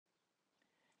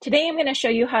Today I'm going to show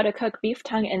you how to cook beef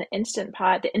tongue in the Instant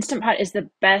Pot. The Instant Pot is the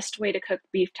best way to cook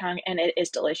beef tongue, and it is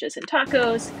delicious in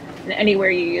tacos and anywhere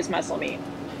you use muscle meat.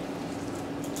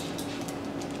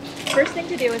 First thing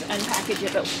to do is unpackage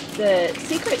it, but the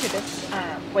secret to this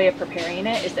way of preparing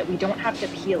it is that we don't have to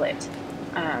peel it.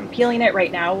 Peeling it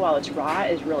right now while it's raw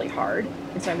is really hard,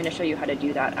 and so I'm going to show you how to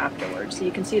do that afterwards. So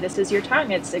you can see this is your tongue.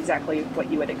 It's exactly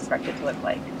what you would expect it to look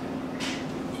like.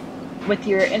 With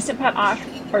your Instant Pot off,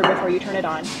 or before you turn it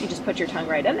on, you just put your tongue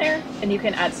right in there, and you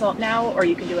can add salt now, or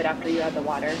you can do it after you add the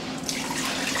water.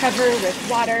 Cover with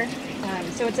water,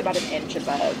 so it's about 1 inch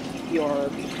above your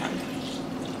beef tongue.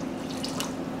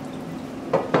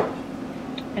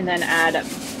 And then add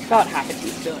about half a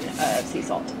teaspoon of sea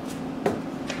salt.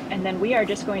 And then we are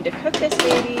just going to cook this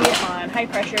baby on high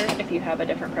pressure, if you have a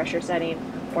different pressure setting,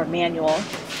 or manual,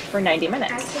 for 90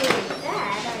 minutes.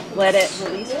 Let it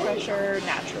release pressure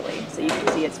naturally. So you can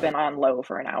see it's been on low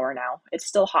for an hour now. It's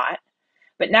still hot,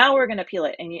 but now we're going to peel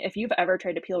it. And if you've ever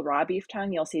tried to peel raw beef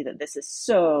tongue, you'll see that this is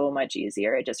so much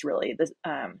easier. It just really, the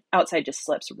outside just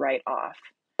slips right off.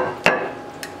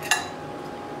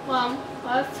 Mom,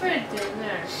 what's for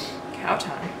dinner? Cow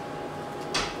tongue.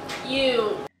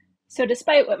 You. So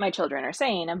despite what my children are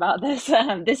saying about this,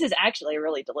 this is actually a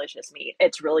really delicious meat.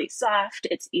 It's really soft.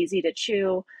 It's easy to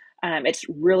chew. It's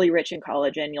really rich in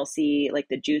collagen. You'll see like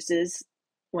the juices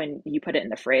when you put it in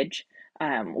the fridge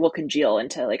will congeal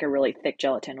into like a really thick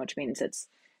gelatin, which means it's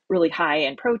really high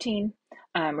in protein,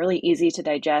 really easy to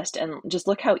digest. And just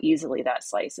look how easily that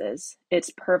slices.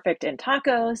 It's perfect in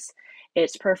tacos.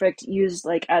 It's perfect used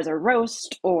like as a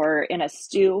roast or in a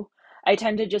stew. I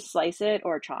tend to just slice it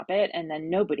or chop it, and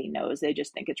then nobody knows. They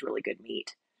just think it's really good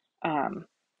meat. Um,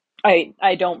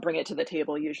 I don't bring it to the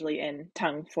table usually in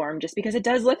tongue form just because it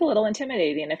does look a little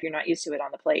intimidating if you're not used to it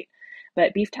on the plate.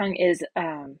 But beef tongue is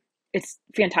it's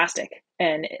fantastic,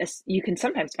 and you can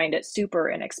sometimes find it super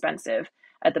inexpensive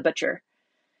at the butcher.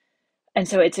 And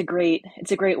so it's a great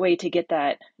way to get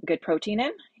that good protein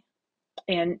in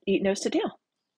and eat nose to tail.